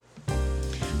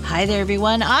Hi there,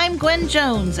 everyone. I'm Gwen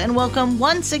Jones, and welcome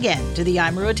once again to the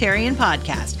I'm a Rotarian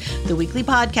podcast, the weekly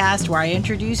podcast where I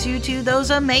introduce you to those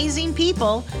amazing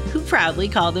people who proudly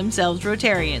call themselves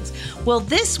Rotarians. Well,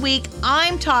 this week,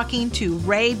 I'm talking to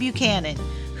Ray Buchanan.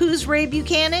 Who's Ray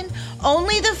Buchanan?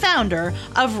 Only the founder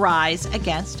of Rise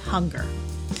Against Hunger.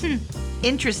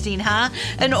 Interesting, huh?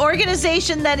 An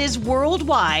organization that is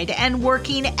worldwide and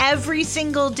working every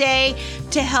single day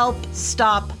to help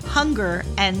stop hunger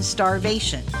and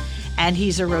starvation. And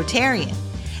he's a Rotarian.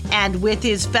 And with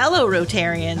his fellow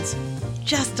Rotarians,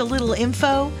 just a little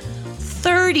info,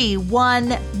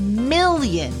 31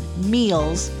 million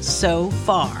meals so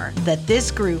far that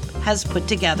this group has put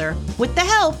together with the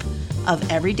help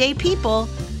of everyday people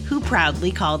who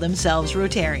proudly call themselves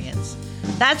Rotarians.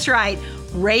 That's right.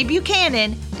 Ray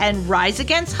Buchanan and Rise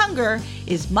Against Hunger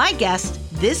is my guest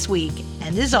this week.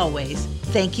 And as always,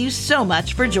 thank you so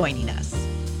much for joining us.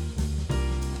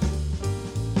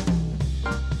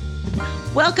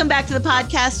 Welcome back to the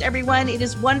podcast, everyone. It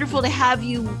is wonderful to have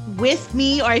you with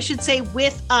me, or I should say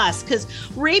with us, because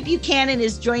Ray Buchanan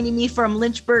is joining me from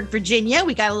Lynchburg, Virginia.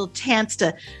 We got a little chance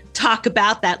to talk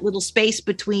about that little space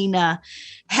between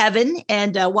heaven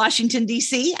and Washington,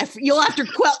 D.C. You'll have to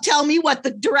tell me what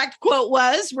the direct quote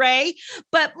was, Ray.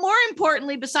 But more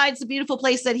importantly, besides the beautiful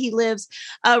place that he lives,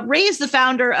 Ray is the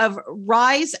founder of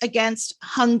Rise Against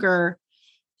Hunger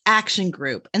Action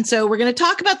Group. And so we're going to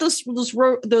talk about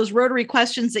those Rotary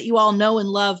questions that you all know and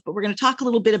love, but we're going to talk a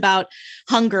little bit about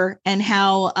hunger and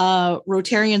how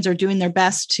Rotarians are doing their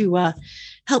best to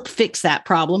help fix that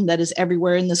problem that is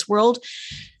everywhere in this world.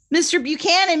 Mr.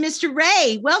 Buchanan, Mr.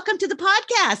 Ray, welcome to the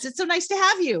podcast. It's so nice to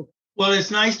have you. Well, it's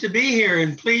nice to be here,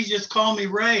 and please just call me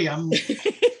Ray. I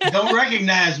don't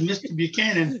recognize Mr.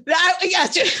 Buchanan.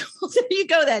 Yes, well, there you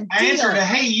go then. I answer to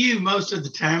 "Hey you" most of the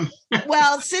time.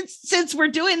 Well, since we're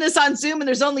doing this on Zoom and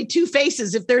there's only two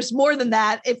faces, if there's more than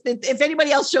that, if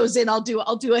anybody else shows in, I'll do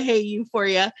a "Hey you" for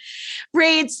you.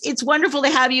 Ray, it's wonderful to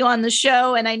have you on the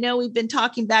show, and I know we've been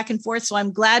talking back and forth, so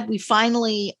I'm glad we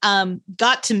finally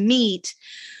got to meet.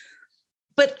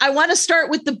 But I want to start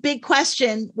with the big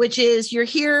question, which is you're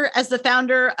here as the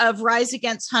founder of Rise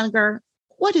Against Hunger.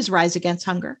 What is Rise Against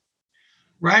Hunger?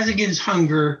 Rise Against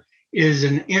Hunger is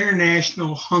an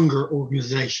international hunger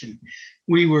organization.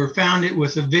 We were founded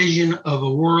with a vision of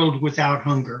a world without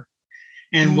hunger.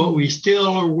 And what we still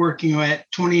are working at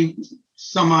 20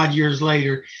 some odd years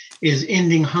later is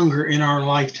ending hunger in our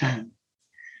lifetime.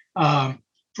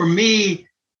 For me,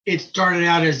 it started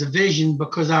out as a vision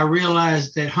because I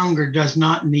realized that hunger does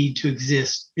not need to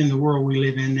exist in the world we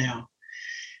live in now.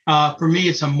 For me,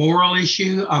 it's a moral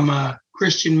issue. I'm a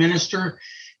Christian minister,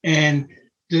 and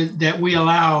that we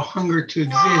allow hunger to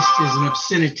exist is an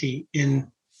obscenity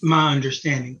in my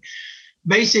understanding.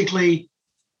 Basically,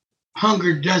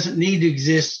 hunger doesn't need to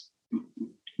exist,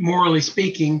 morally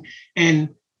speaking, and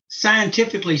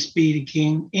scientifically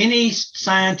speaking. Any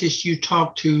scientist you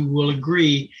talk to will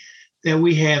agree that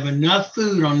we have enough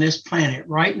food on this planet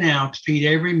right now to feed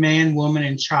every man, woman,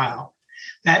 and child.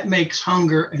 That makes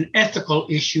hunger an ethical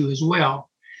issue as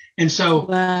well. And so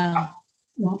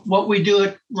what we do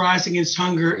at Rise Against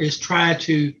Hunger is try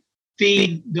to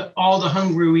feed all the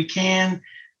hungry we can,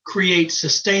 create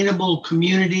sustainable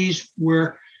communities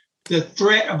where the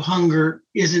threat of hunger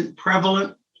isn't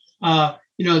prevalent.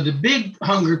 The big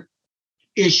hunger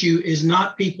issue is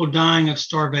not people dying of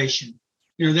starvation.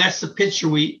 That's the picture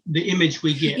the image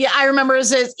we get. Yeah, I remember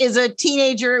as a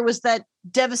teenager, it was that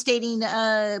devastating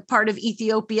part of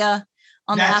Ethiopia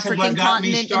on the African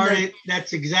continent.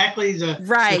 That's exactly the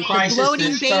The crisis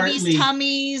bloating babies'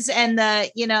 tummies, and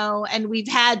and we've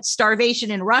had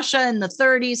starvation in Russia in the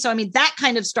 30s. So, I mean, that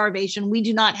kind of starvation we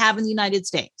do not have in the United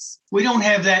States. We don't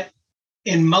have that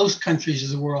in most countries of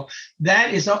the world.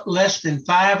 That is less than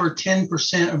 5 or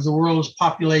 10% of the world's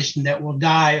population that will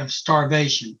die of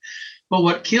starvation. But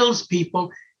what kills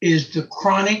people is the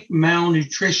chronic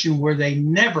malnutrition where they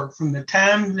never, from the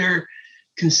time they're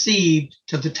conceived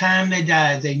to the time they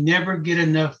die, they never get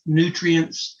enough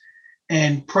nutrients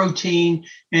and protein,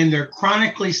 and they're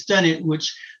chronically stunted,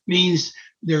 which means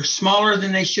they're smaller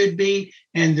than they should be,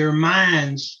 and their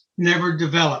minds never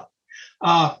develop.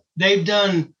 They've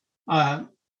done CAT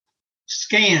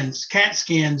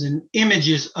scans and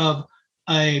images of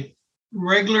a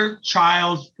regular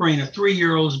child's brain, a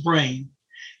 3-year-old's brain,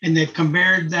 and they've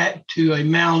compared that to a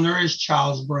malnourished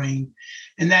child's brain.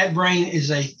 And that brain is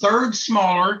a third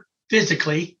smaller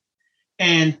physically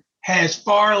and has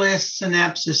far less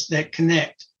synapses that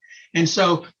connect. And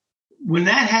so when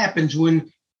that happens,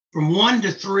 when from 1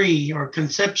 to 3 or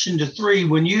conception to 3,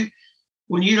 when you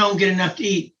don't get enough to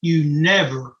eat, you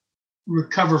never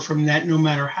recover from that, no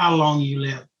matter how long you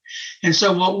live. And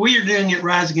so what we're doing at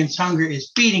Rise Against Hunger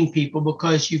is feeding people,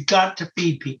 because you've got to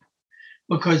feed people,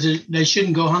 because they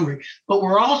shouldn't go hungry. But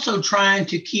we're also trying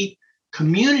to keep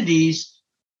communities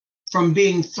from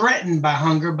being threatened by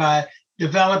hunger by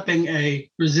developing a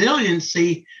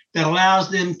resiliency that allows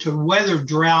them to weather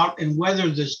drought and weather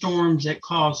the storms that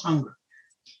cause hunger.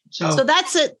 So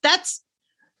that's a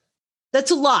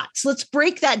lot. So let's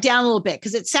break that down a little bit,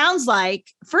 because it sounds like,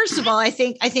 first of all, I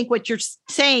think what you're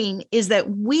saying is that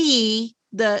we,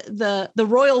 the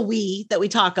royal we that we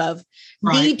talk of,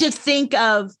 need to think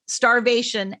of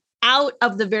starvation out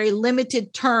of the very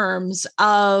limited terms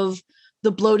of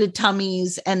the bloated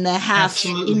tummies and the half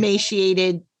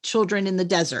emaciated children in the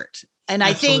desert. And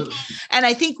I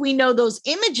think we know those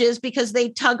images because they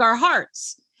tug our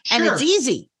hearts, and it's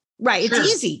easy. Right.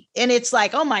 It's easy. And it's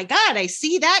like, oh my God, I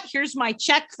see that. Here's my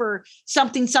check for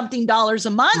something dollars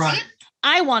a month. Right.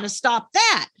 I want to stop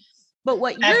that. But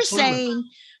what you're saying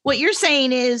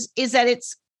is that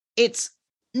it's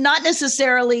not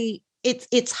necessarily,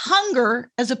 it's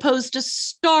hunger as opposed to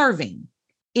starving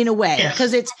in a way,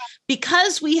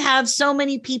 because we have so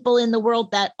many people in the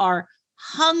world that are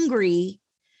hungry.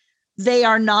 They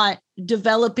are not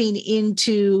developing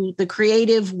into the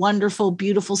creative, wonderful,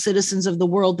 beautiful citizens of the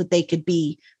world that they could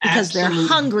be, because they're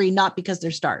hungry, not because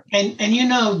they're starving. And you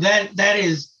know, that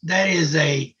is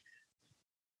a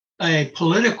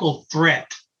political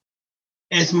threat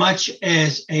as much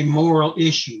as a moral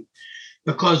issue,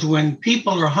 because when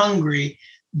people are hungry,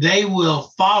 they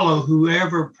will follow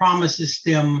whoever promises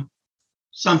them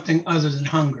something other than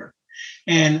hunger.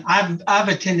 And I've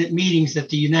attended meetings at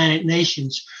the United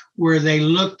Nations where they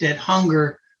looked at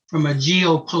hunger from a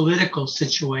geopolitical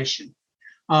situation.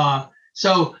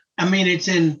 So, I mean, it's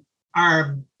in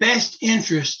our best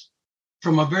interest,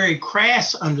 from a very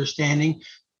crass understanding,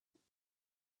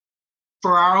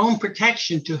 for our own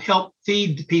protection to help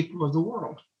feed the people of the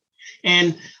world.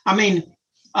 And I mean,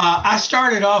 I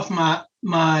started off my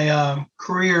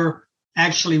career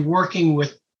actually working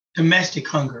with domestic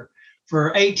hunger.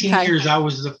 For 18 years, I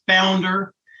was the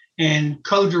founder and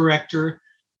co-director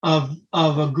of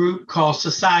a group called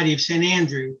Society of St.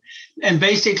 Andrew. And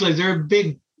basically, their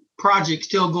big project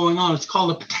still going on. It's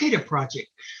called the Potato Project,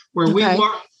 where we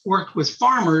worked with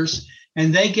farmers,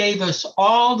 and they gave us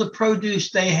all the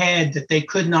produce they had that they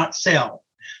could not sell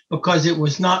because it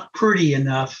was not pretty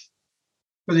enough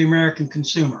for the American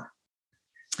consumer.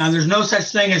 Now, there's no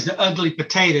such thing as an ugly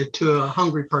potato to a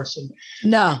hungry person.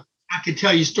 No. I could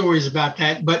tell you stories about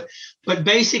that, but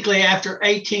basically after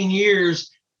 18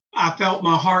 years, I felt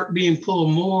my heart being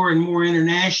pulled more and more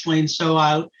internationally. And so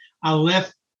I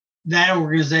left that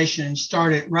organization and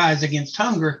started Rise Against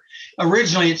Hunger.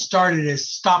 Originally, it started as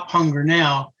Stop Hunger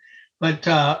Now, but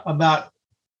about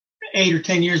 8 or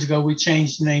 10 years ago, we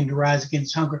changed the name to Rise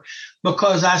Against Hunger,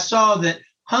 because I saw that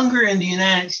hunger in the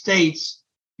United States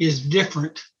is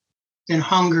different than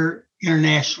hunger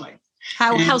internationally.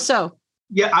 How so?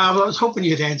 Yeah, I was hoping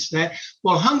you'd answer that.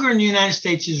 Well, hunger in the United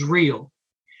States is real.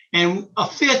 And a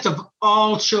fifth of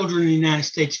all children in the United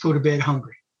States go to bed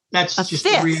hungry. That's just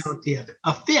the reality of it.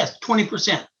 A fifth,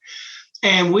 20%.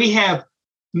 And we have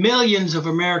millions of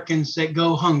Americans that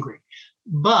go hungry.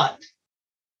 But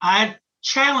I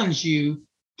challenge you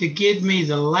to give me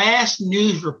the last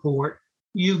news report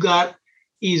you got,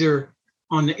 either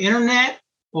on the internet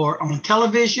or on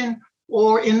television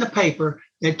or in the paper,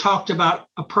 that talked about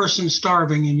a person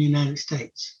starving in the United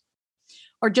States.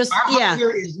 Or just,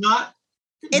 hunger is not.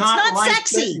 It's not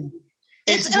sexy.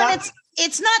 It's not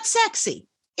sexy.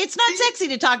 It's not sexy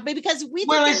to talk about, because we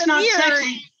look in the mirror. It's not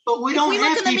sexy, but we don't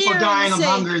have people dying of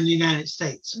hunger in the United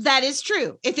States. That is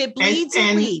true. If it bleeds,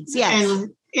 it bleeds. Yes.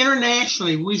 And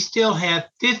internationally, we still have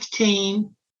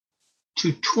 15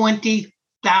 to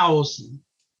 20,000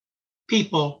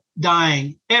 people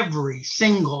dying every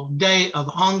single day of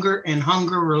hunger and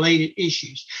hunger-related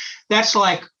issues. That's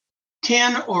like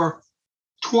 10 or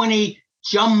 20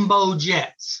 jumbo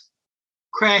jets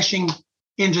crashing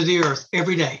into the earth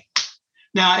every day.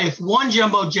 Now, if one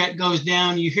jumbo jet goes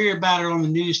down, you hear about it on the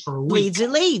news for a week. It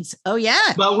leads. Oh,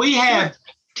 yeah. But we have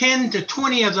 10 to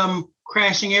 20 of them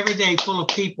crashing every day, full of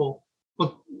people,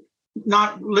 but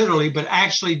not literally, but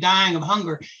actually dying of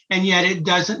hunger. And yet it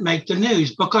doesn't make the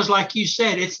news because, like you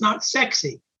said, it's not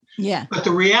sexy. Yeah. But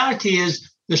the reality is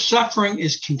the suffering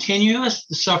is continuous.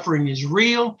 The suffering is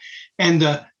real. And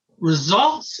the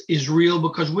results is real,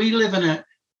 because we live in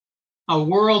a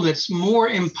world that's more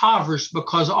impoverished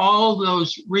because all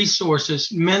those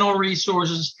resources, mental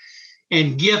resources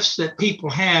and gifts that people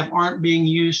have, aren't being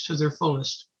used to their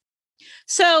fullest.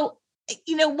 So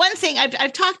one thing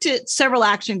I've talked to several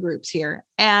action groups here,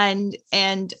 and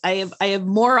I have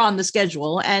more on the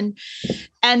schedule, and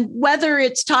whether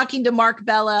it's talking to Mark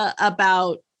Bella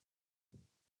about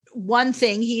one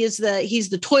thing, he's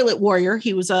the toilet warrior.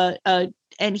 He was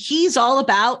and he's all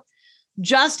about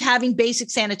just having basic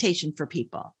sanitation for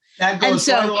people. That goes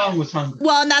right along with hunger.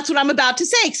 Well, and that's what I'm about to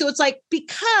say. So it's like,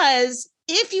 because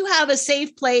if you have a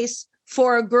safe place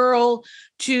for a girl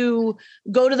to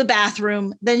go to the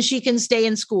bathroom, then she can stay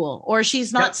in school, or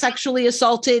she's not sexually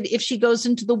assaulted if she goes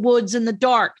into the woods in the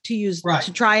dark to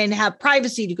try and have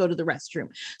privacy to go to the restroom.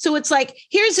 So it's like,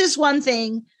 here's this one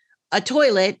thing, a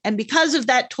toilet. And because of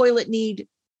that toilet need,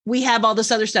 we have all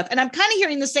this other stuff. And I'm kind of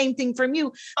hearing the same thing from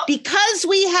you, because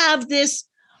we have this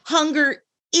hunger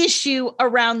issue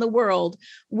around the world.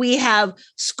 We have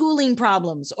schooling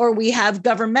problems, or we have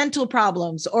governmental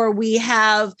problems, or we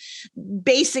have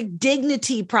basic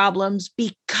dignity problems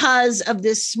because of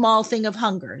this small thing of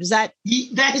hunger. That's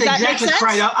exactly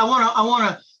right. I want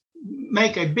to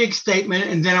make a big statement,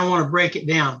 and then I want to break it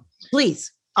down.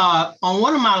 Please. On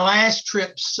one of my last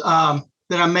trips that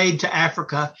I made to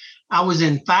Africa, I was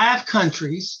in 5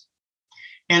 countries,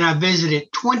 and I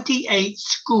visited 28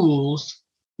 schools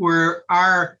where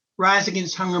our Rise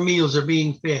Against Hunger meals are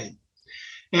being fed.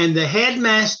 And the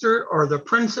headmaster or the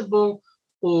principal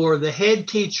or the head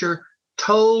teacher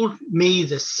told me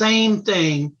the same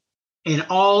thing in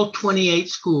all 28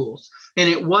 schools. And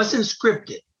it wasn't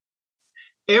scripted.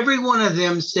 Every one of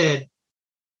them said,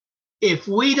 if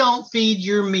we don't feed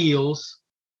your meals,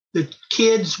 the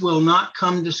kids will not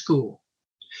come to school.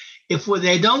 If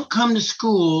they don't come to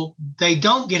school, they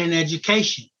don't get an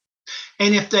education.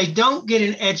 And if they don't get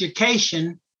an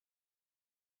education,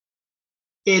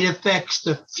 it affects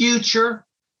the future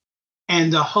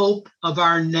and the hope of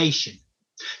our nation.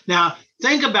 Now,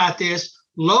 think about this.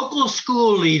 Local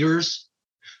school leaders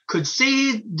could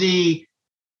see the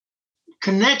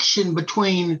connection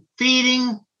between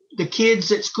feeding the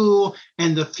kids at school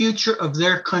and the future of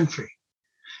their country.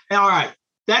 All right,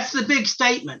 that's the big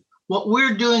statement. What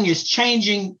we're doing is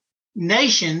changing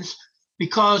nations,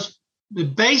 because the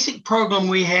basic program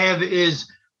we have is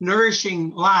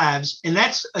Nourishing Lives, and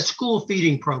that's a school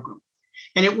feeding program.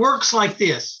 And it works like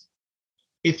this.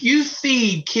 If you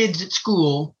feed kids at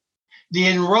school, the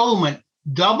enrollment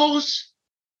doubles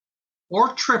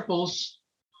or triples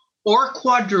or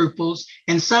quadruples,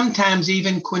 and sometimes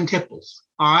even quintuples.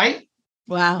 All right?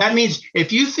 Wow. That means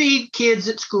if you feed kids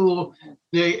at school,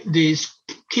 the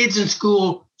kids in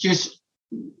school just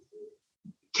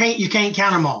you can't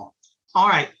count them all. All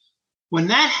right. When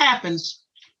that happens,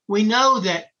 we know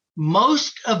that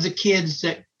most of the kids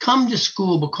that come to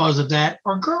school because of that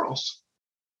are girls.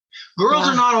 Girls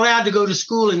are not allowed to go to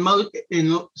school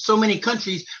in so many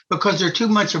countries because they're too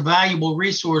much a valuable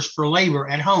resource for labor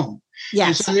at home.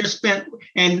 Yes. And so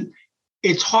and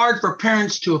it's hard for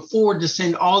parents to afford to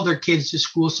send all their kids to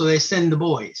school, so they send the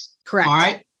boys. Correct. All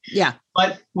right? Yeah.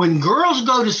 But when girls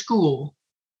go to school,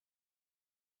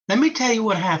 let me tell you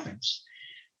what happens.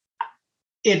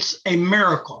 It's a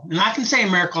miracle. And I can say a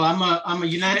miracle. I'm a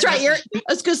United That's right. Methodist.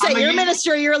 I was going to say, you're a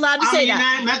minister. You're allowed to say that. I'm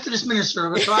a United Methodist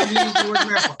minister, so I use the word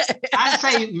miracle. I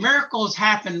say miracles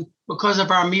happen because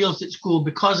of our meals at school,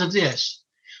 because of this.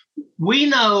 We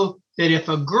know that if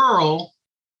a girl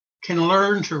can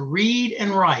learn to read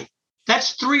and write,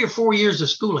 that's 3 or 4 years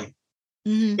of schooling.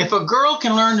 Mm-hmm. If a girl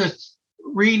can learn to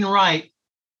read and write,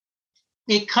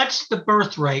 it cuts the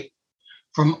birth rate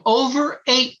from over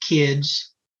 8 kids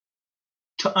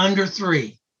to under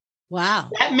 3.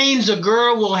 Wow. That means a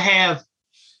girl will have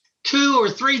 2 or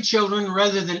 3 children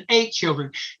rather than 8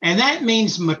 children. And that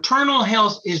means maternal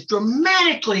health is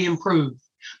dramatically improved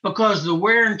because the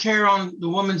wear and tear on the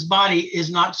woman's body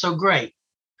is not so great.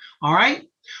 All right.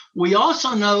 We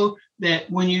also know that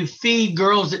when you feed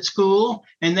girls at school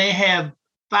and they have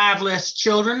 5 less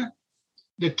children,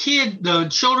 the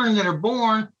children that are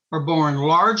born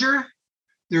larger,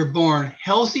 they're born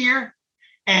healthier,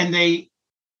 and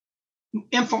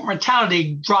infant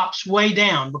mortality drops way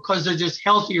down because they're just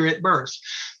healthier at birth.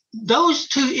 Those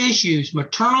 2 issues,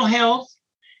 maternal health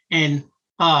and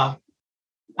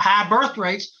high birth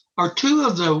rates, are 2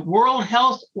 of the World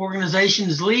Health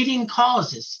Organization's leading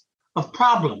causes of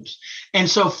problems. And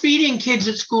so feeding kids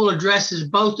at school addresses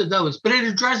both of those, but it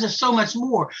addresses so much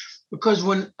more, because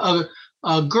when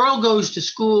a girl goes to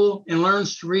school and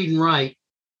learns to read and write,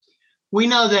 we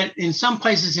know that in some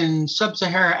places in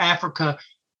sub-Saharan Africa,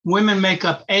 women make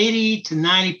up 80 to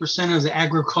 90% of the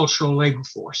agricultural labor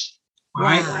force.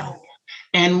 Right? Wow.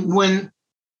 And when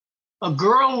a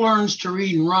girl learns to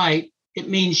read and write, it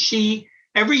means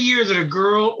every year that a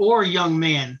girl or a young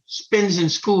man spends in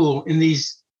school in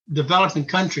these developing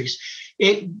countries,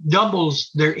 it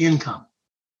doubles their income.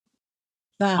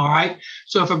 Wow. All right.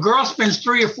 So if a girl spends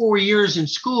 3 or 4 years in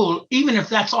school, even if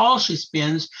that's all she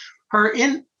spends, her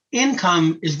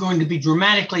income is going to be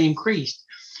dramatically increased.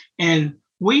 And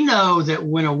we know that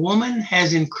when a woman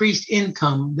has increased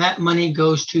income, that money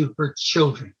goes to her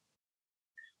children.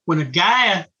 When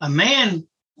a man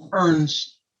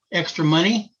earns extra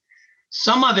money,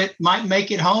 some of it might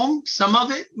make it home. Some of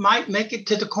it might make it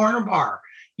to the corner bar.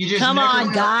 You just come on,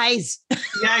 know. Guys.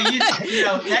 Yeah,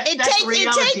 it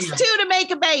takes two to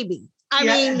make a baby. I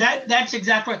mean, that's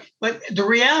exactly right. But the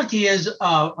reality is,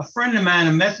 a friend of mine,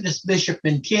 a Methodist bishop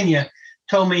in Kenya,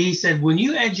 told me, he said, when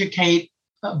you educate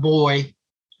a boy,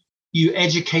 you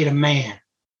educate a man,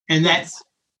 and that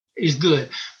is good.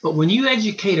 But when you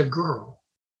educate a girl,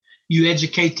 you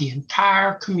educate the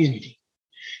entire community,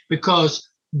 because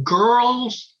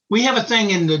girls, we have a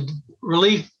thing in the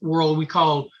relief world we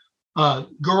call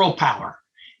girl power.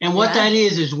 And what that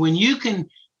is when you can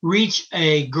reach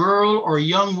a girl or a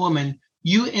young woman,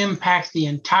 you impact the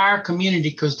entire community,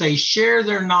 because they share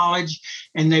their knowledge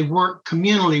and they work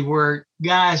communally, where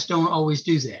guys don't always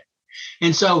do that.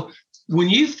 And so when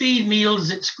you feed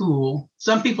meals at school,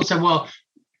 some people say, well,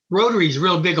 Rotary is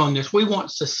real big on this. We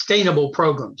want sustainable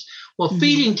programs. Well,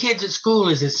 feeding kids at school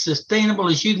is as sustainable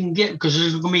as you can get, because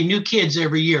there's going to be new kids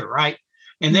every year, right?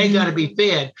 And they got to be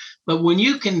fed. But when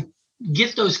you can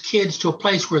get those kids to a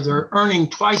place where they're earning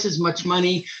twice as much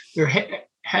money, they're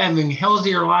having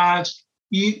healthier lives,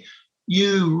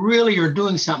 you really are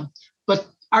doing something. But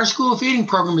our school feeding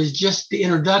program is just the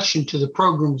introduction to the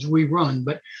programs we run.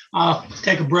 But I'll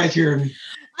take a breath here. And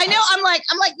I know. I'm like,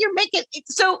 you're making it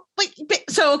so.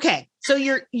 Okay. So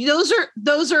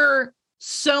those are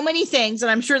so many things,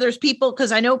 and I'm sure there's people,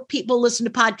 because I know people listen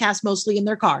to podcasts mostly in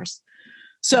their cars.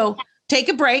 So take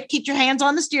a break. Keep your hands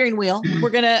on the steering wheel.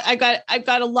 I've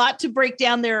got a lot to break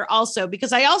down there also,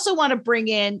 because I also want to bring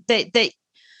in that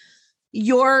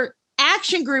your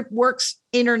action group works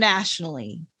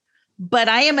internationally. But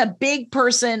I am a big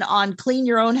person on clean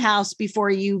your own house before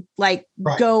you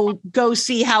go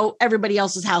see how everybody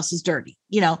else's house is dirty.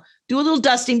 Do a little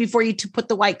dusting before you put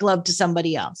the white glove to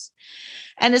somebody else.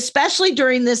 And especially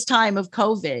during this time of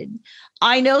COVID,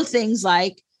 I know things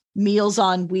like Meals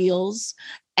on Wheels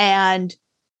and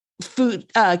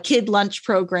food, kid lunch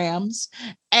programs,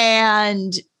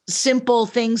 and simple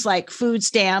things like food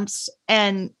stamps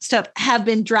and stuff have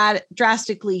been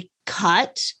drastically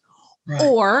cut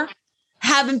or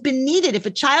haven't been needed. If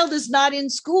a child is not in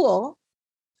school,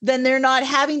 then they're not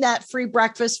having that free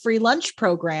breakfast, free lunch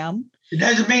program. It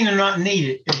doesn't mean they're not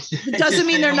needed. It doesn't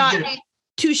mean they're not.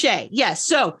 Touche. Yes.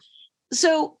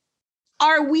 So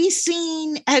are we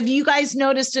seeing, have you guys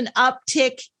noticed an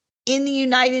uptick in the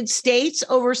United States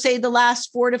over, say, the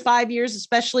last 4 to 5 years,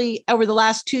 especially over the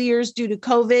last 2 years due to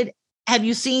COVID? Have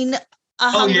you seen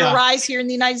a hunger rise here in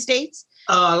the United States?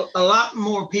 A lot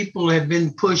more people have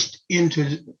been pushed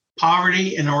into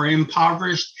poverty and are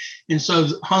impoverished. And so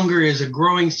hunger is a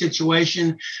growing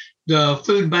situation. The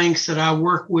food banks that I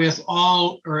work with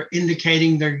all are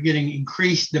indicating they're getting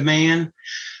increased demand.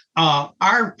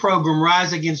 Our program,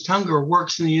 Rise Against Hunger,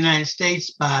 works in the United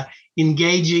States by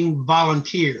engaging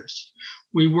volunteers.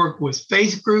 We work with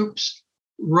faith groups,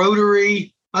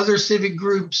 Rotary, other civic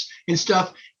groups and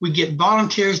stuff. We get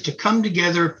volunteers to come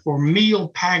together for meal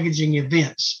packaging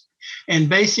events. And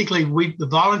basically, the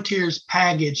volunteers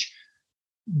package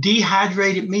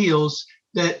dehydrated meals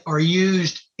that are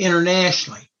used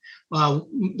internationally.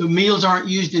 The meals aren't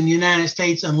used in the United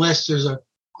States unless there's a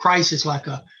crisis like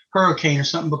a hurricane or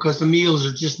something, because the meals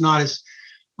are just not as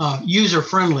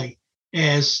user-friendly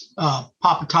as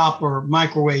Pop a Top or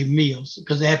microwave meals,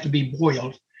 because they have to be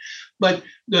boiled. But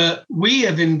we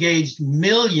have engaged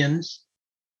millions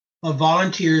of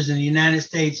volunteers in the United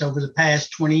States over the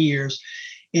past 20 years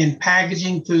in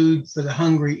packaging food for the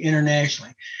hungry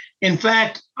internationally. In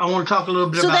fact, I want to talk a little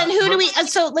bit about. So then, who do we?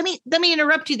 So let me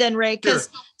interrupt you then, Ray, because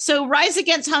so Rise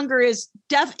Against Hunger is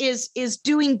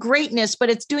doing greatness, but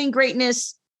it's doing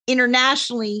greatness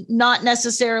internationally, not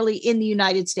necessarily in the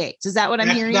United States. Is that what I'm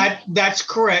hearing? That's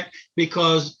correct,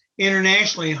 because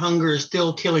internationally, hunger is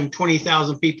still killing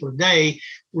 20,000 people a day,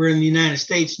 where in the United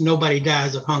States, nobody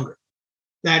dies of hunger.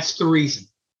 That's the reason.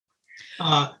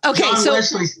 John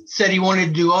Wesley said he wanted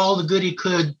to do all the good he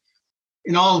could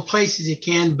in all the places he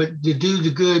can, but to do the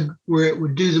good where it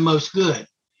would do the most good.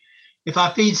 If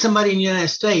I feed somebody in the United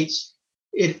States,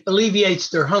 it alleviates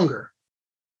their hunger.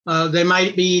 They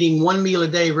might be eating 1 meal a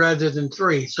day rather than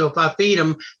 3. So if I feed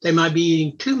them, they might be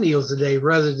eating 2 meals a day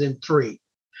rather than 3.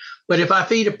 But if I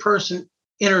feed a person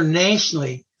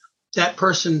internationally, that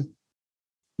person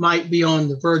might be on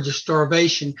the verge of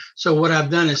starvation. So what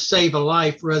I've done is save a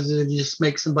life rather than just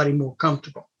make somebody more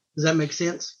comfortable. Does that make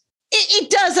sense? It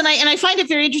does, and I find it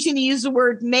very interesting to use the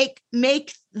word make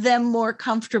them more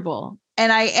comfortable. And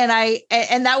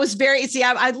that was very, see,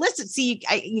 I listen,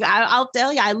 I'll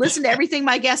tell you, I listen to everything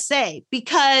my guests say,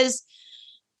 because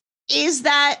is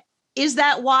that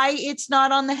why it's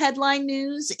not on the headline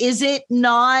news? Is it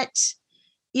not,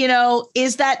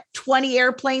 is that 20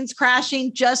 airplanes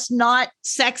crashing just not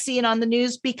sexy and on the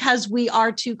news because we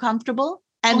are too comfortable?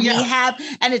 And we have,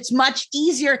 and it's much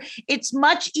easier. It's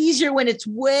much easier when it's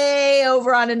way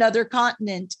over on another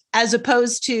continent as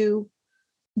opposed to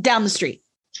down the street.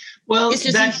 Well,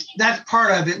 that's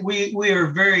part of it. We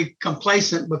are very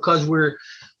complacent because we're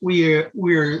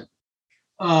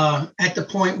at the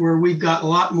point where we've got a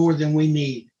lot more than we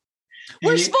need.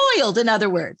 We're spoiled, in other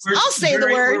words. I'll say the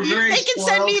word. They can spoiled.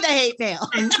 Send me the hate mail.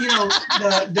 And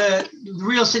the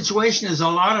real situation is a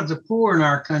lot of the poor in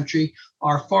our country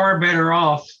are far better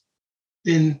off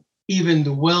than even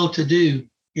the well-to-do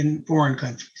in foreign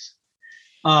countries.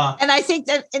 And I think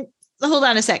that, hold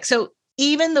on a sec. So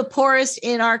even the poorest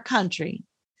in our country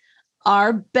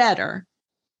are better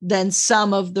than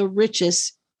some of the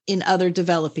richest in other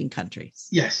developing countries.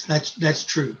 Yes, that's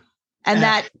true. And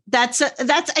that's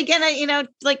again,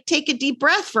 like, take a deep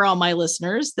breath for all my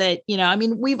listeners that,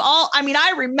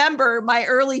 I remember my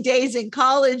early days in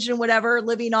college and whatever,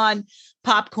 living on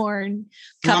popcorn,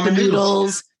 cup of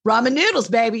noodles, ramen noodles,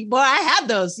 baby. Boy, I had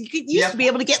those. You used to be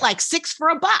able to get like 6 for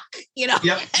 $1,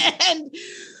 Yep.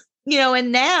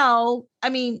 And now,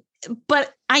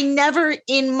 but I never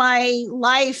in my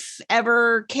life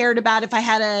ever cared about if I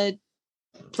had a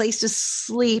place to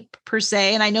sleep per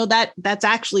se. And I know that that's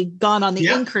actually gone on the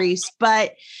increase,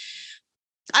 but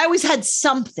I always had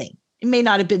something. It may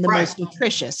not have been the most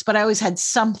nutritious, but I always had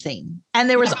something. And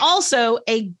there was also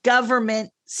a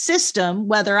government system,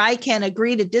 whether I can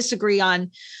agree to disagree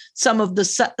on some of the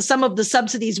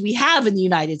subsidies we have in the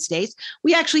United States.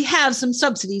 We actually have some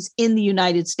subsidies in the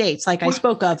United States, like I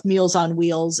spoke of, Meals on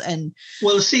Wheels. And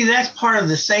well, see, that's part of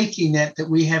the safety net that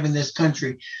we have in this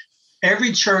country.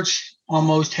 Every church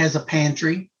almost has a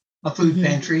pantry, a food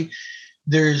pantry.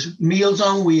 There's Meals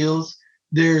on Wheels.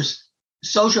 There's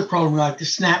social program like the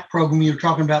SNAP program you were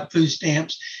talking about, food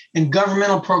stamps, and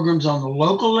governmental programs on the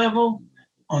local level,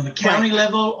 on the county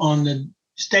level, on the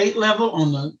state level,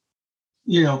 on the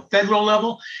federal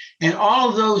level. And all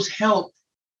of those help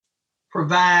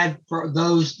provide for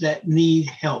those that need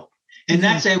help. And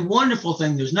that's a wonderful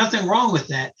thing. There's nothing wrong with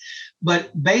that. But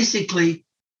basically,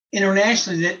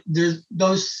 internationally, that there's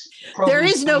those programs. There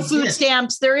is no food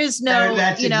stamps. There is no.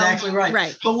 That's exactly right.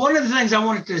 Right. But one of the things I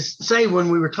wanted to say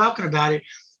when we were talking about it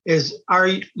is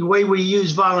the way we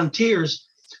use volunteers.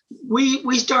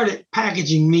 We started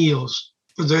packaging meals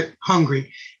for the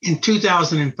hungry in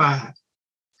 2005,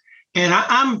 and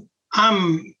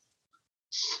I'm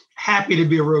happy to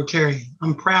be a Rotarian.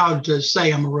 I'm proud to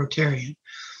say I'm a Rotarian.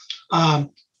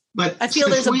 But I feel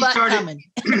there's a butt coming.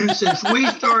 Since we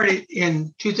started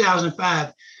in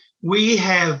 2005, we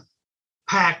have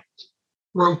packed,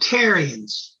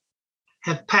 Rotarians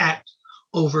have packed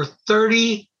over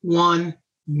 31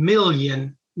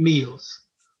 million meals.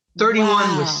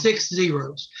 31 with 6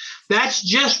 zeros. That's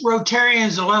just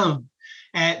Rotarians alone.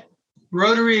 At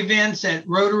Rotary events, at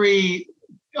Rotary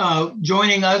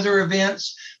joining other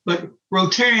events. But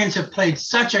Rotarians have played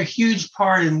such a huge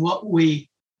part in what we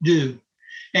do.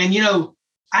 And,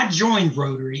 I joined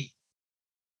Rotary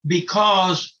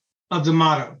because of the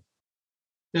motto.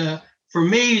 For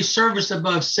me, service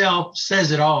above self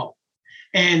says it all.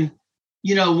 And,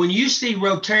 when you see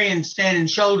Rotarians standing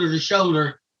shoulder to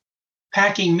shoulder,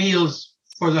 packing meals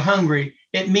for the hungry,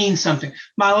 it means something.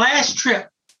 My last trip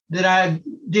that I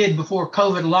did before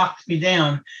COVID locked me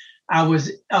down, I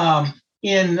was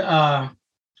in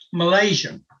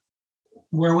Malaysia,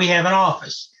 where we have an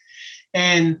office.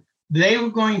 And they were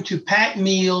going to pack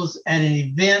meals at an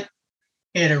event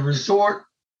at a resort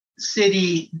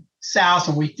city south.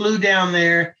 And we flew down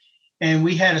there and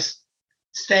we had a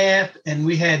staff and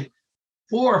we had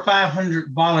 400 or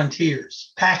 500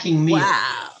 volunteers packing meals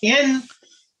in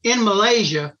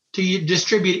Malaysia to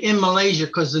distribute in Malaysia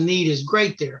because the need is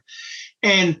great there.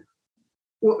 And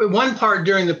one part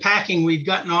during the packing, we'd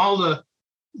gotten all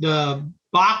the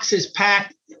boxes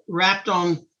packed, wrapped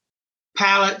on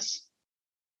pallets,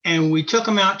 and we took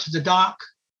them out to the dock.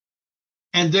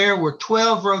 And there were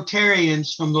 12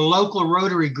 Rotarians from the local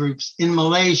Rotary groups in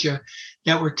Malaysia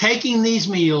that were taking these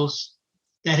meals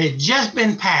that had just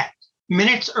been packed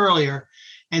minutes earlier,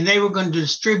 and they were going to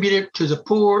distribute it to the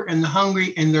poor and the hungry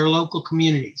in their local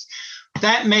communities.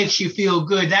 that makes you feel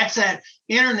good. That's that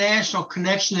international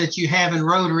connection that you have in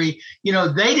Rotary.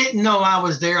 They didn't know I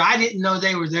was there. I didn't know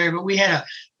they were there, but we had a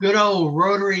good old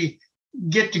Rotary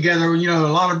get together, a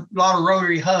lot of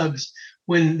Rotary hugs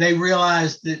when they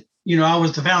realized that, I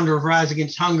was the founder of Rise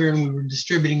Against Hunger and we were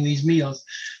distributing these meals.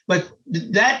 But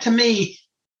that to me,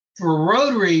 for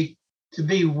Rotary to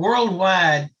be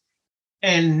worldwide,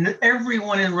 and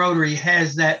everyone in Rotary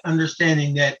has that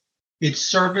understanding that it's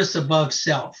service above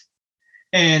self.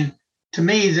 And to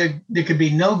me, there could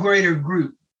be no greater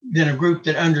group than a group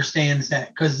that understands that,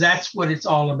 because that's what it's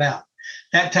all about.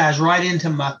 That ties right into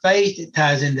my faith. It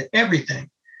ties into everything.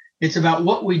 It's about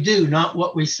what we do, not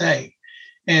what we say.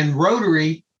 And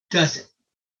Rotary does it.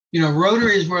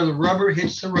 Rotary is where the rubber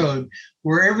hits the road.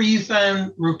 Wherever you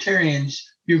find Rotarians,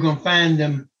 you're going to find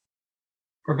them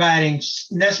providing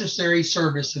necessary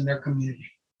service in their community.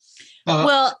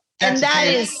 Well, and that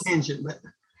is tangent, but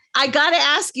I got to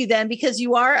ask you then, because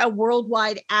you are a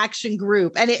worldwide action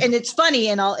group, and it's funny,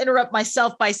 and I'll interrupt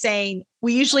myself by saying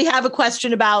we usually have a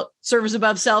question about service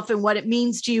above self and what it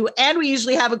means to you, and we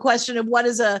usually have a question of what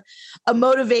is a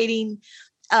motivating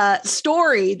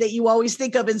story that you always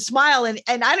think of and smile, and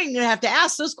I don't even have to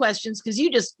ask those questions because you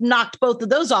just knocked both of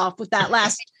those off with that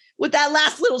last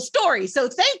little story. So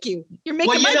thank you. You're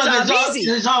making my job easy.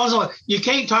 There's also, you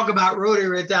can't talk about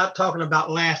Rotary without talking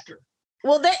about laughter.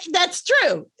 Well, that's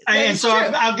true. I've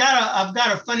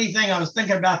got a funny thing I was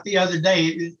thinking about the other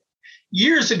day.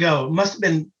 Years ago, it must have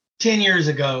been 10 years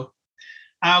ago,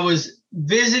 I was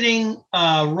visiting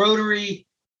Rotary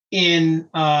in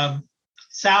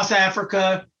South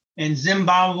Africa and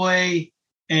Zimbabwe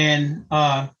and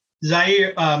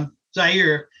Zaire.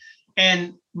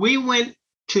 And we went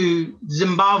to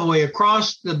Zimbabwe,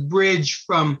 across the bridge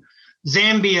from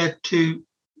Zambia to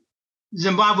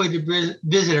Zimbabwe, to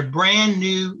visit a brand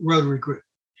new Rotary group.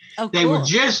 Oh, cool.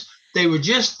 They were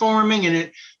just forming,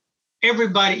 and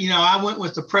everybody, I went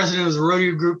with the president of the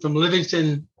Rotary group from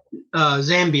Livingston,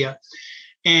 Zambia,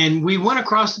 and we went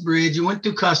across the bridge and went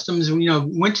through customs,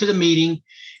 and, went to the meeting,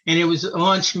 and it was a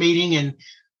lunch meeting, and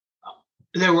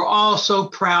they were all so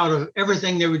proud of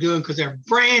everything they were doing because they're a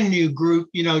brand new group,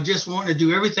 just wanting to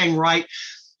do everything right.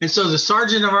 And so the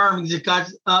sergeant of arms got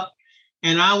up,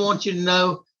 and I want you to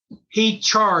know, he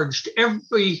charged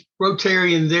every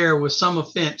Rotarian there with some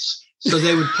offense so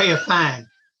they would pay a fine.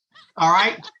 All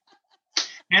right.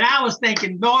 And I was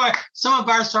thinking, boy, some of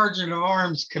our sergeant of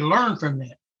arms could learn from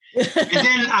that. And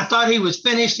then I thought he was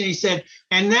finished, and he said,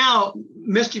 and now,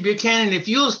 Mr. Buchanan, if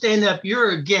you'll stand up, you're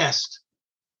a guest.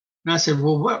 And I said,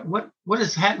 well, what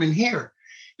is happening here?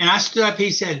 And I stood up.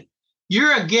 He said,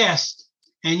 you're a guest,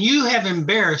 and you have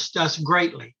embarrassed us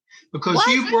greatly because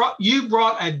you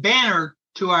brought a banner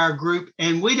to our group,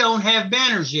 and we don't have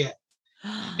banners yet.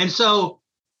 And so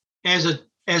as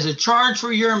a charge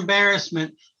for your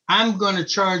embarrassment, I'm going to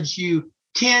charge you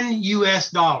 $10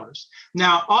 US.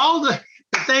 Now, the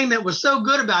thing that was so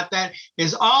good about that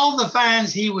is all the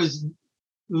fines he was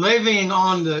levying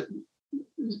on the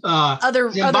other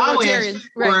Rotarians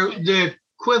were the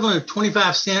equivalent of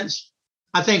 25 cents.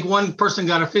 I think one person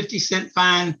got a 50-cent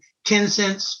fine, 10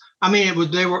 cents. I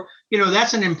mean, they were,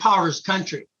 that's an impoverished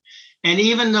country. And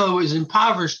even though it was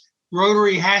impoverished,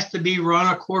 Rotary has to be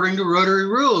run according to Rotary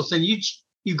rules, and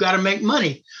you got to make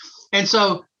money. And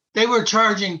so they were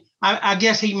charging, I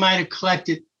guess he might have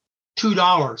collected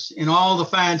 $2 in all the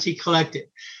fines he collected.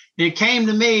 And it came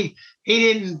to me,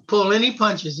 he didn't pull any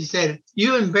punches. He said,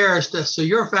 you embarrassed us, so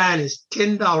your fine is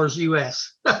 $10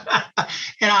 US.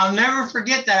 And I'll never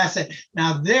forget that. I said,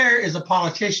 now there is a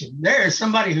politician. There is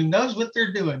somebody who knows what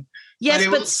they're doing. Yes,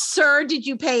 but sir, did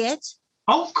you pay it?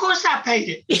 Oh, of course I paid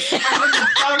it.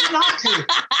 I was not to.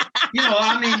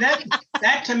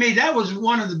 That to me, that was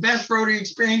one of the best Rotary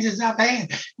experiences I've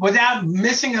had. Without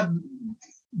missing a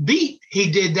beat, he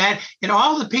did that. And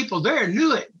all the people there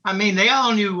knew it. I mean, they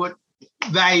all knew what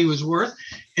value was worth.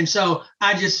 And so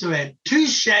I just said,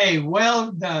 touche,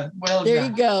 well done, well there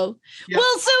done. You go. Yep.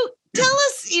 Well, so tell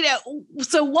us,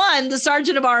 so one, the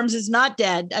Sergeant of Arms is not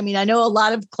dead. I mean, I know a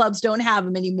lot of clubs don't have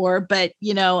him anymore, but,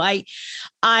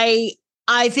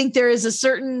 I think there is a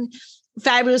certain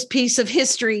fabulous piece of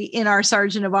history in our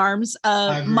Sergeant of Arms.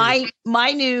 My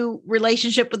new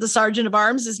relationship with the Sergeant of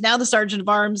Arms is now the Sergeant of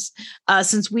Arms.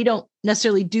 Since we don't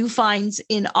necessarily do fines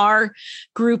in our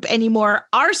group anymore,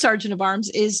 our Sergeant of Arms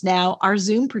is now our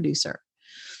Zoom producer.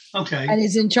 Okay. And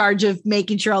is in charge of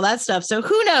making sure all that stuff. So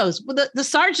who knows? The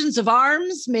Sergeants of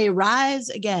Arms may rise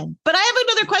again. But I have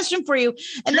another question for you.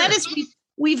 And that is,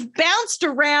 we've bounced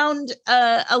around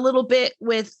a little bit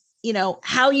with,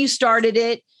 how you started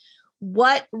it,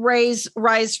 what Rise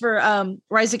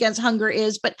Against Hunger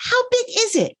is, but how big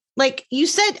is it? like you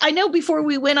said, I know before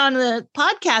we went on the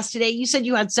podcast today, you said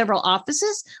you had several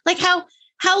offices. Like how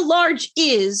large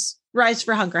is Rise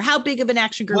for Hunger? How big of an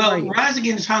action group are you? Rise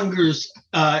Against Hunger's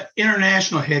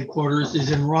international headquarters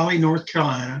is in Raleigh, North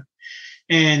Carolina.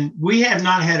 And we have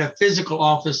not had a physical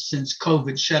office since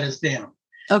COVID shut us down.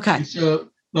 Okay. And so,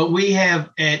 but we have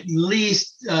at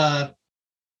least, I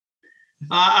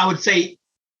would say,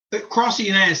 across the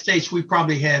United States, we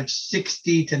probably have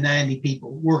 60 to 90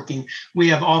 people working. We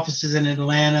have offices in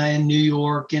Atlanta and New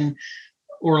York and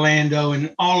Orlando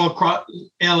and all across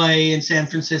LA and San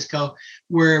Francisco,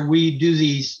 where we do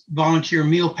these volunteer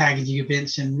meal packaging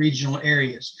events in regional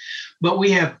areas. But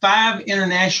we have 5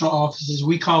 international offices.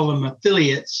 We call them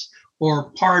affiliates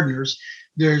or partners.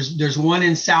 There's one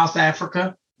in South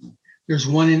Africa. There's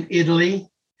one in Italy.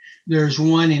 There's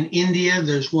one in India.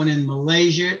 There's one in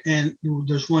Malaysia, and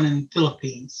there's one in the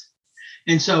Philippines.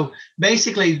 And so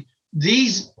basically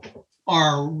these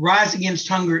are Rise Against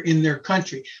Hunger in their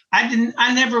country.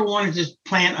 I never wanted to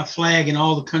plant a flag in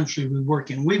all the countries we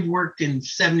work in. We've worked in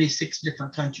 76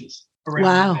 different countries around.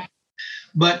 Wow.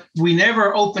 But we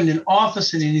never opened an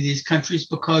office in any of these countries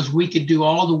because we could do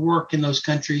all the work in those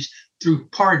countries through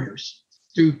partners,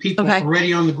 through people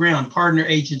already on the ground, partner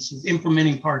agencies,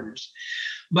 implementing partners.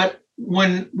 But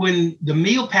when the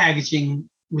meal packaging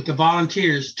with the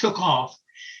volunteers took off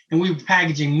and we were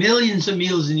packaging millions of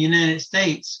meals in the United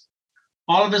States,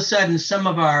 all of a sudden some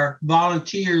of our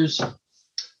volunteers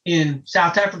in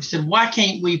South Africa said, why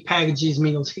can't we package these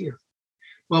meals here?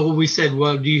 Well, we said,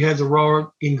 well, do you have the raw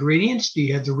ingredients? Do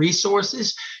you have the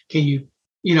resources? Can you,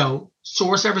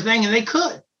 source everything? And they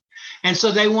could. And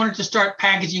so they wanted to start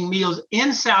packaging meals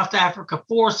in South Africa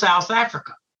for South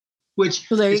Africa, which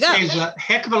saves a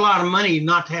heck of a lot of money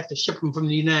not to have to ship them from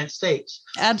the United States.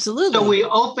 Absolutely. So we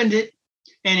opened it,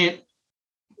 and it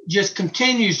just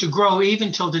continues to grow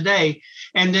even till today.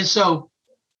 And then so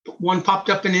one popped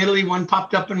up in Italy, one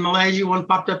popped up in Malaysia, one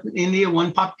popped up in India,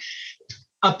 one popped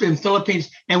up in Philippines.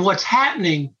 And what's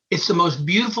happening, it's the most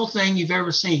beautiful thing you've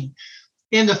ever seen.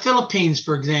 In the Philippines,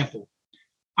 for example,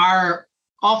 our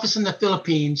office in the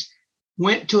Philippines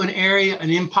went to an area, an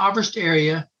impoverished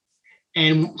area,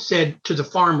 and said to the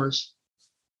farmers,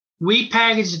 we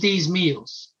package these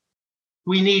meals.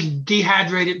 We need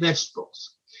dehydrated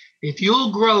vegetables. If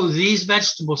you'll grow these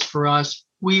vegetables for us,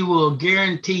 we will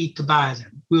guarantee to buy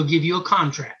them. We'll give you a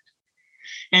contract.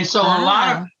 And so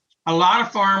a lot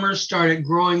of farmers started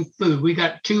growing food. We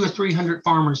got 200 or 300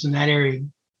 farmers in that area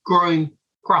growing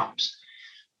crops.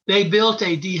 They built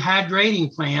a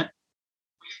dehydrating plant,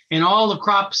 and all the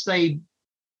crops they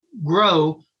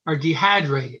grow are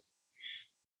dehydrated.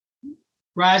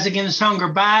 Rise Against Hunger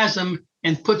buys them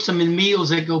and puts them in meals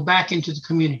that go back into the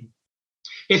community.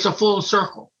 It's a full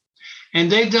circle. And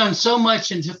they've done so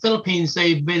much in the Philippines,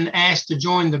 they've been asked to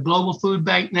join the Global Food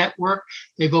Bank Network.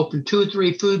 They've opened 2 or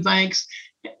 3 food banks.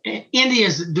 India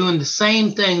is doing the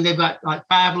same thing. They've got like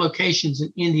 5 locations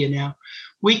in India now.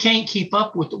 We can't keep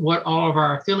up with what all of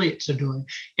our affiliates are doing.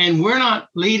 And we're not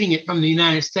leading it from the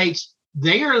United States.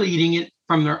 They are leading it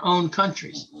from their own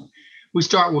countries. We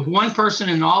start with one person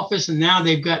in the office, and now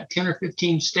they've got 10 or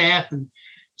 15 staff and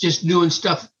just doing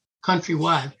stuff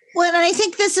countrywide. Well, and I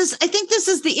think this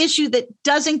is the issue that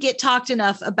doesn't get talked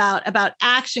enough about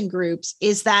action groups,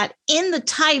 is that in the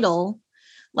title,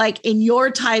 like in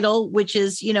your title, which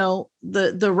is,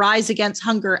 the Rise Against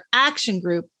Hunger Action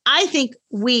Group, I think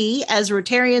we as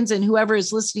Rotarians and whoever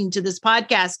is listening to this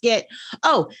podcast get,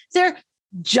 they're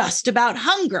just about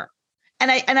hunger. And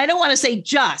I don't want to say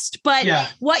just, but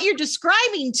what you're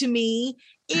describing to me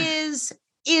is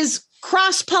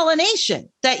cross-pollination,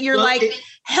 that you're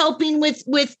helping with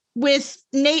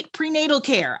prenatal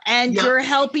care, and you're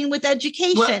helping with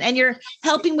education, and you're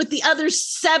helping with the other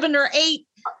 7 or 8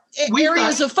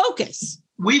 areas of focus.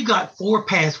 We've got 4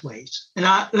 pathways, and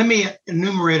let me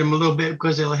enumerate them a little bit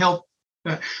because it'll help.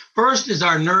 First is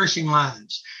our Nourishing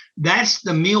Lives. That's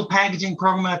the meal packaging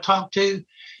program I talked to.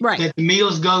 Right. That the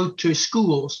meals go to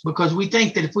schools, because we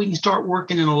think that if we can start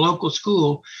working in a local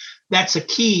school, that's a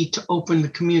key to open the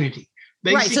community.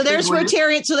 Basically, right. So there's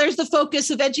Rotarian. So there's the focus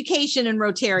of education in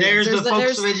Rotarian. There's the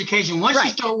focus of education. Once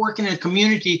you start working in a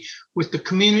community with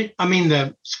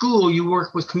the school, you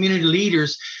work with community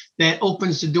leaders. That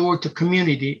opens the door to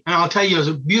community. And I'll tell you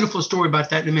a beautiful story about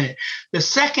that in a minute. The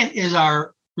second is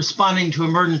our responding to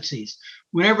emergencies.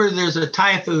 Whenever there's a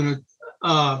typhoon,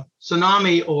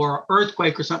 tsunami, or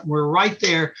earthquake or something, we're right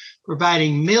there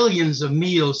providing millions of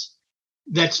meals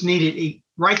that's needed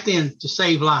right then to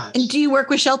save lives. And do you work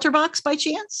with Shelter Box by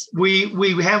chance? We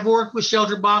have worked with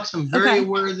Shelter Box. I'm very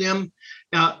aware of them.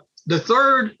 The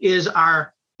third is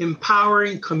our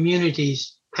empowering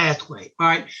communities pathway. All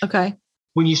right. Okay.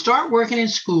 When you start working in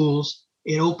schools,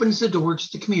 it opens the door to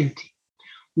the community.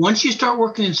 Once you start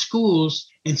working in schools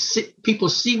and people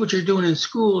see what you're doing in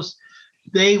schools,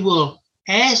 they will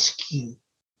ask you,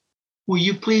 will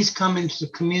you please come into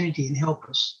the community and help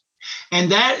us?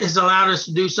 And that has allowed us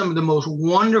to do some of the most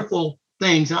wonderful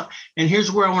things. And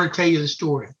here's where I want to tell you the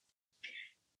story.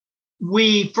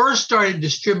 We first started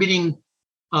distributing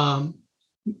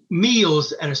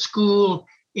meals at a school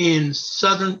in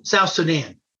South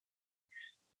Sudan.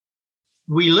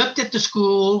 We looked at the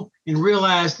school and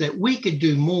realized that we could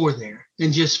do more there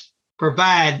than just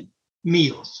provide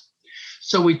meals.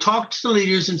 So we talked to the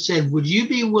leaders and said, would you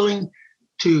be willing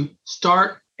to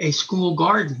start a school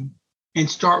garden and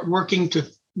start working to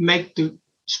make the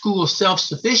school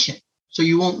self-sufficient so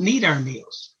you won't need our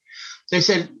meals? They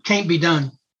said, can't be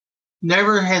done.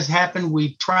 Never has happened.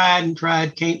 We've tried and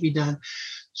tried, can't be done.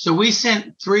 So we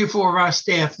sent 3 or 4 of our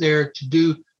staff there to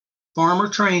do farmer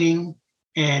training,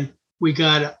 and we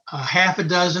got a half a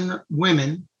dozen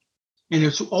women, and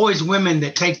it's always women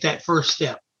that take that first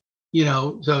step,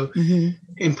 so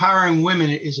empowering women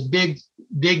is a big,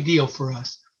 big deal for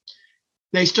us.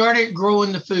 They started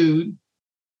growing the food.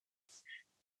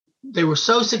 They were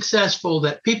so successful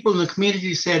that people in the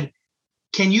community said,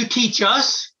 can you teach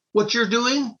us what you're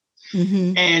doing?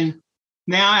 And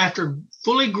now after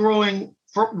fully growing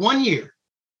for 1 year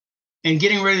and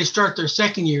getting ready to start their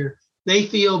second year, they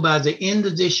feel by the end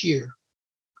of this year,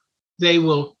 they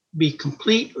will be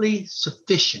completely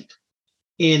sufficient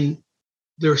in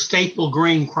their staple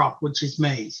grain crop, which is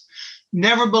maize.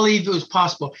 Never believed it was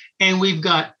possible. And we've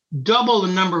got double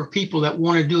the number of people that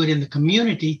want to do it in the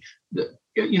community,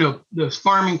 those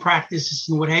farming practices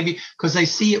and what have you, because they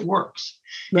see it works.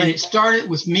 Right. And it started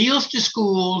with meals to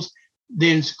schools,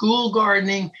 then school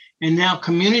gardening, and now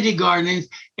community gardening.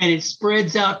 And it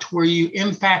spreads out to where you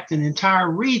impact an entire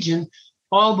region,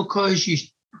 all because you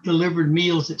delivered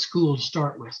meals at school to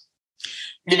start with.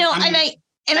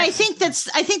 I think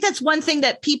that's one thing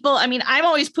that people, I'm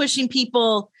always pushing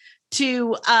people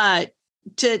to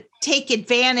take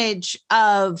advantage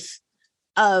of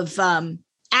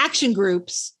action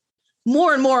groups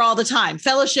more and more all the time,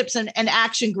 fellowships and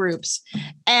action groups.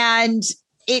 And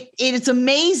it's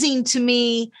amazing to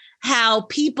me how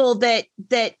people that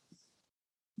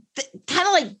kind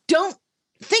of like don't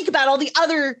think about all the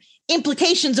other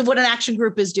implications of what an action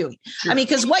group is doing. Sure.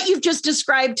 Because what you've just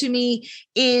described to me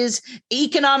is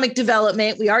economic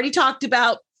development. We already talked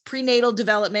about prenatal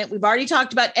development. We've already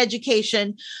talked about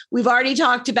education. We've already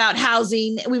talked about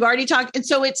housing. We've already talked. And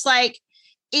so it's like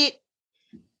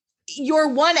your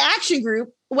one action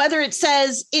group, whether it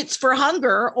says it's for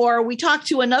hunger, or we talked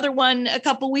to another one a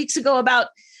couple of weeks ago about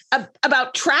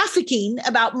trafficking,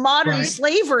 about modern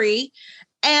slavery.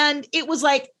 And it was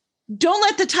like, don't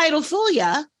let the title fool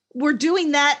you. We're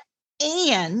doing that.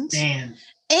 And so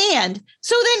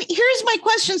then here's my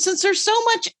question. Since there's so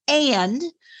much,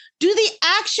 do the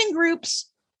action groups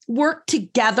work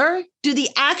together? Do the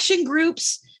action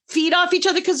groups feed off each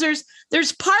other? Because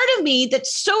there's part of me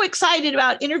that's so excited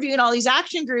about interviewing all these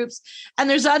action groups. And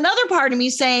there's another part of me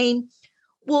saying,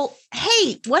 well,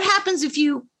 hey, what happens if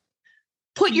you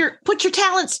put your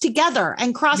talents together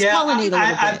and cross-pollinate a little bit?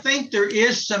 I think there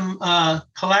is some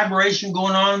collaboration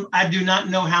going on. I do not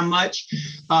know how much.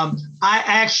 I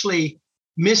actually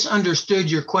misunderstood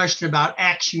your question about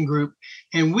action group,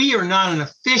 and we are not an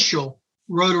official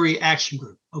Rotary action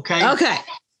group. Okay.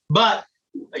 But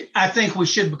I think we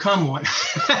should become one.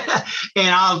 And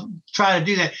I'll try to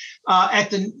do that.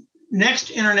 At the next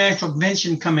international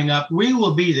convention coming up, we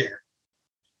will be there.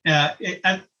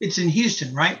 It's in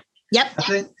Houston, right? Yep. I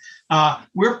think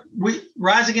we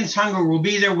Rise Against Hunger will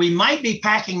be there. We might be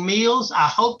packing meals. I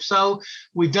hope so.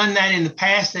 We've done that in the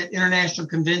past at international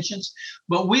conventions,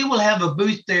 but we will have a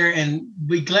booth there and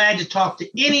be glad to talk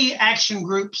to any action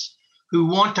groups who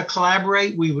want to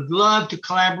collaborate. We would love to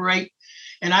collaborate.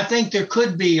 And I think there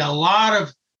could be a lot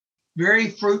of very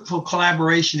fruitful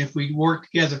collaboration if we work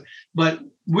together. But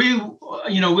we'll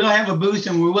have a booth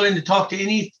and we're willing to talk to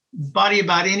anybody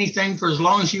about anything for as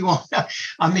long as you want. But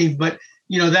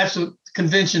that's what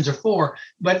conventions are for.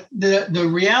 But the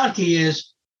reality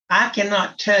is, I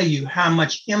cannot tell you how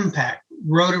much impact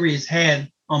Rotary has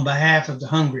had on behalf of the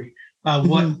hungry by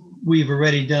what we've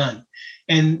already done.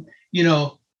 And,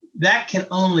 that can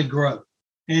only grow.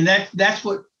 And that's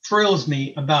what thrills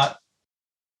me about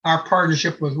our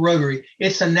partnership with Rotary.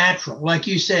 It's a natural. Like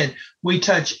you said, we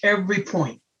touch every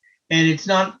point. And it's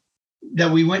not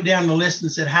that we went down the list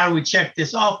and said, how do we check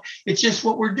this off? It's just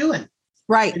what we're doing.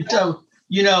 Right. And so,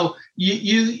 you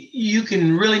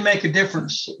can really make a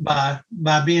difference by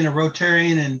being a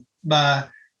Rotarian and by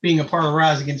being a part of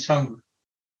Rise Against Hunger?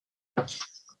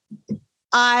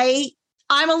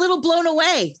 I'm a little blown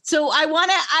away. So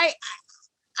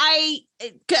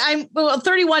well,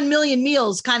 31 million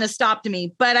meals kind of stopped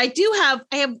me, but I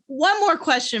have one more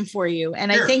question for you.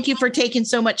 And sure. I thank you for taking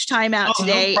so much time out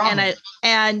today. No,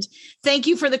 and thank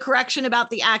you for the correction about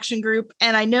the action group.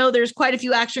 And I know there's quite a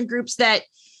few action groups that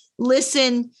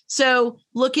listen. So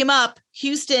look him up.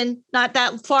 Houston, not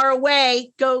that far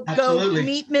away. Go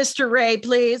meet Mr. Ray,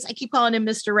 please. I keep calling him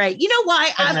Mr. Ray. You know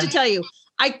why? I have to tell you,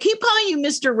 I keep calling you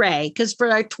Mr. Ray because for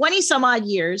like 20 some odd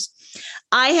years,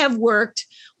 I have worked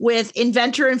with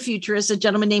inventor and futurist, a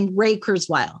gentleman named Ray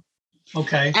Kurzweil.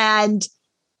 Okay. And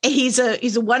he's a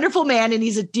wonderful man and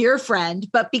he's a dear friend.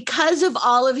 But because of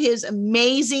all of his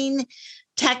amazing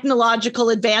technological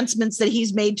advancements that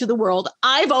he's made to the world,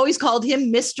 I've always called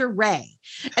him Mr. Ray.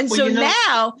 And so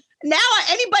now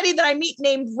anybody that I meet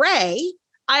named Ray,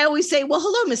 I always say, well,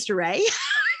 hello, Mr. Ray.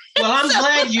 Well, I'm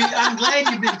glad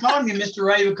you've been calling me Mr.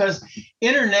 Ray, because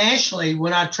internationally,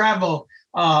 when I travel,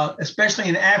 especially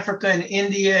in Africa and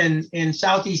India and in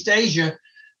Southeast Asia,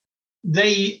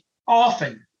 they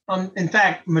often, in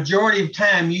fact, majority of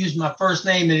time use my first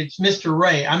name, and it's Mr.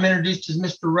 Ray. I'm introduced as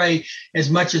Mr. Ray as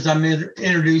much as I'm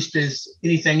introduced as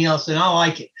anything else, and I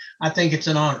like it. I think it's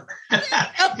an honor. And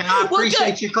I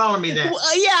appreciate you calling me that.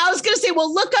 Well, yeah, I was going to say,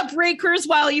 well, look up Ray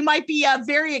Kurzweil. You might be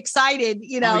very excited.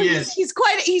 You know, yes. he's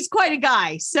quite a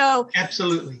guy. So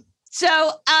absolutely.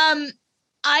 So I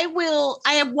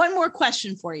have one more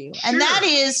question for you. Sure. And that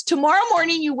is, tomorrow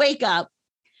morning you wake up.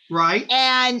 Right.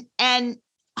 And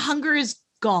hunger is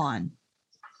gone.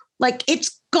 Like,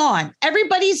 it's gone.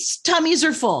 Everybody's tummies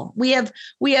are full. We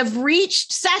have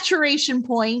reached saturation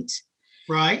point.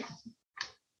 Right.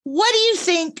 What do you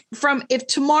think if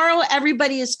tomorrow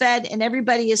everybody is fed and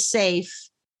everybody is safe,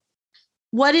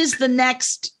 what is the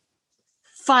next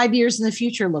 5 years in the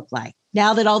future look like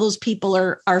now that all those people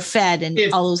are fed and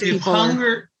all those people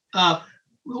hunger,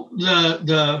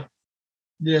 the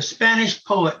Spanish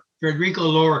poet Federico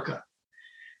Lorca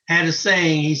had a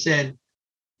saying. He said,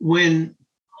 when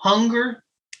hunger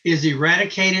is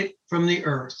eradicated from the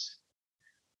earth,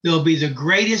 there'll be the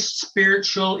greatest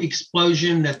spiritual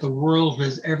explosion that the world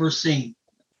has ever seen.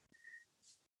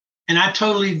 And I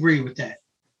totally agree with that.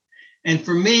 And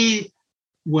for me,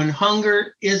 when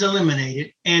hunger is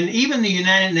eliminated, and even the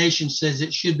United Nations says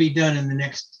it should be done in the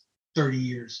next 30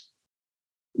 years.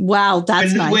 Wow,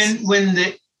 that's nice.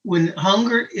 When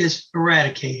hunger is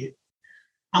eradicated,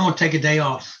 I'm going to take a day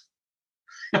off.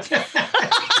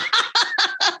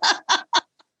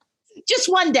 Just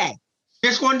one day.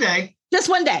 Just one day. Just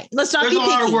one day. Let's not be picky. There's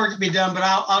a lot of work to be done, but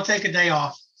I'll take a day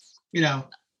off, you know.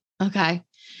 Okay.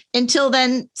 Until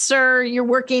then, sir, you're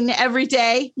working every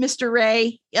day, Mr.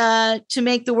 Ray, to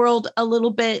make the world a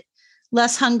little bit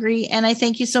less hungry. And I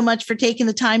thank you so much for taking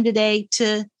the time today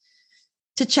to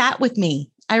chat with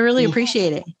me. I really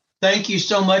appreciate it. Thank you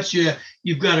so much.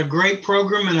 You've got a great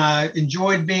program, and I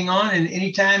enjoyed being on. And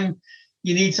anytime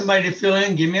you need somebody to fill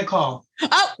in, give me a call.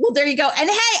 Oh, well, there you go. And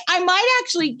hey, I might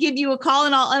actually give you a call,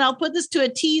 and I'll put this to a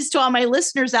tease to all my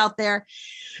listeners out there.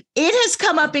 It has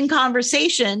come up in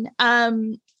conversation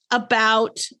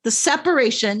about the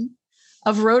separation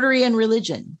of Rotary and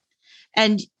religion.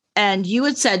 And you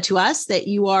had said to us that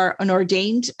you are an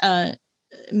ordained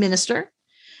minister.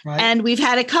 Right. And we've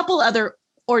had a couple other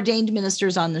ordained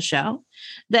ministers on the show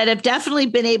that have definitely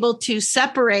been able to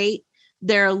separate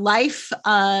their life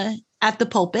at the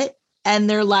pulpit and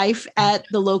their life at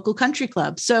the local country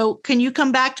club. So can you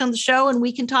come back on the show and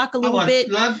we can talk a little bit?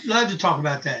 Love to talk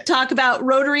about that. Talk about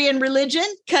Rotary and religion,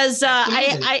 because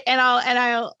I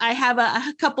have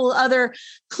a couple other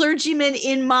clergymen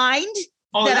in mind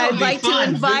that I'd like to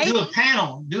invite. Do a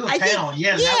panel.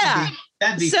 Yeah.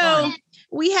 That'd be fun.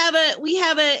 We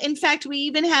in fact, we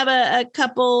even have a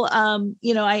couple,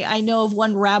 I know of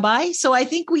one rabbi. So I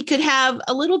think we could have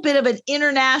a little bit of an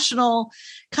international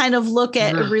kind of look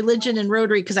at religion and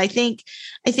Rotary, because I think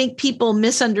people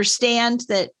misunderstand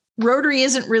that Rotary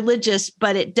isn't religious,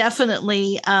 but it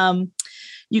definitely,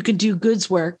 you can do good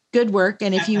work.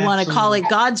 And if you want to call it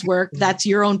God's work, that's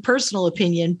your own personal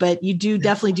opinion, but you do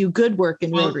definitely do good work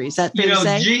in Rotary. Is that fair to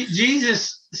say?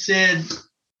 Jesus said,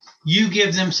 you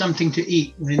give them something to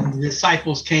eat. When the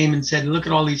disciples came and said, look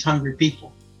at all these hungry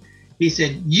people, he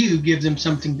said, you give them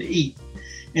something to eat.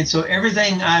 And so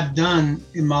everything I've done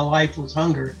in my life with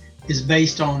hunger is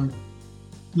based on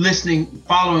listening,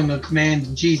 following the command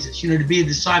of Jesus. To be a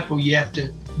disciple, you have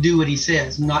to do what he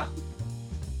says, not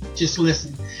just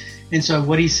listen. And so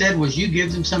what he said was, you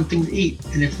give them something to eat.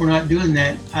 And if we're not doing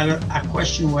that, I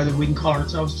question whether we can call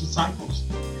ourselves disciples.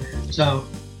 So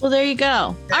Well, there you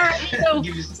go. All right.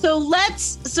 So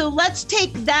let's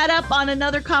take that up on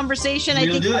another conversation. I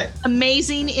think it's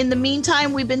amazing. In the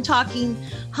meantime, we've been talking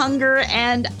hunger,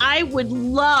 and I would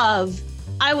love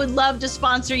to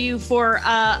sponsor you for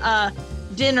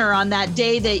dinner on that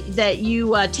day that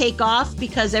you take off,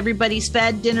 because everybody's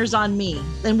fed. Dinner's on me.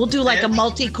 And we'll do like a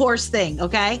multi-course thing,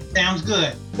 okay? Sounds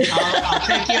good. I'll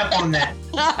take you up on that.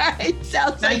 All right.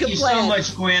 Sounds like a plan. Thank you so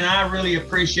much, Gwen. I really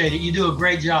appreciate it. You do a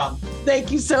great job.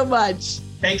 Thank you so much.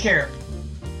 Take care.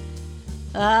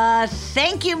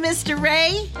 Thank you, Mr.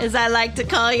 Ray, as I like to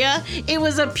call you. It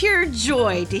was a pure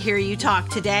joy to hear you talk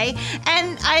today.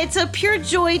 And it's a pure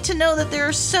joy to know that there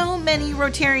are so many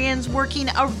Rotarians working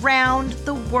around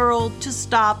the world to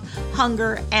stop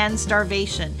hunger and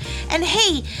starvation. And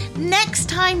hey, next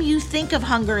time you think of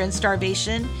hunger and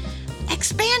starvation,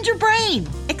 expand your brain.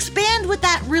 Expand what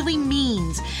that really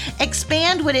means.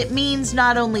 Expand what it means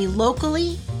not only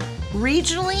locally,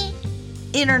 regionally,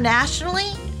 internationally,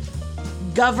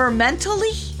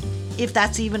 governmentally, if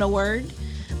that's even a word.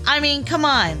 I mean, come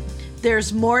on.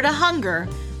 There's more to hunger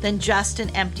than just an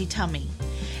empty tummy.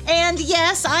 And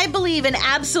yes, I believe in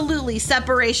absolutely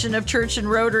separation of church and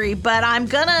Rotary, but I'm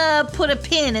gonna put a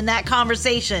pin in that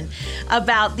conversation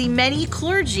about the many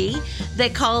clergy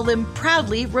that call them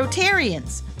proudly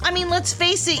Rotarians. I mean, let's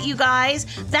face it, you guys,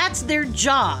 that's their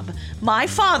job. My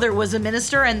father was a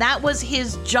minister, and that was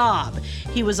his job.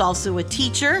 He was also a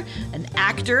teacher, an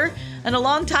actor, and a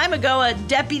long time ago, a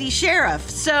deputy sheriff.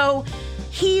 So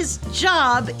his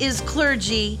job is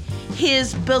clergy.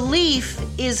 His belief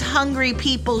is hungry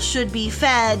people should be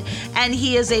fed, and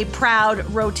he is a proud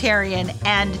Rotarian.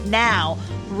 And now,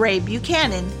 Ray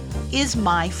Buchanan is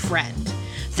my friend.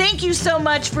 Thank you so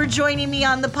much for joining me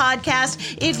on the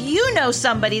podcast. If you know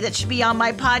somebody that should be on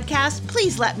my podcast,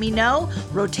 please let me know.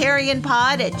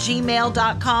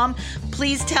 RotarianPod@gmail.com.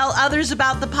 Please tell others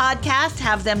about the podcast.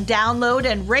 Have them download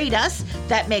and rate us.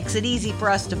 That makes it easy for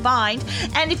us to find.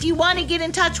 And if you want to get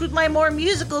in touch with my more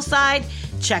musical side,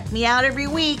 check me out every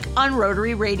week on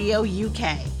Rotary Radio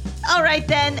UK. All right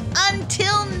then,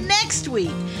 until next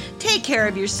week, take care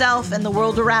of yourself and the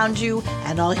world around you,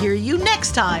 and I'll hear you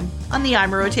next time on the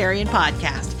I'm a Rotarian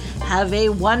podcast. Have a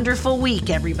wonderful week,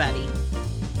 everybody.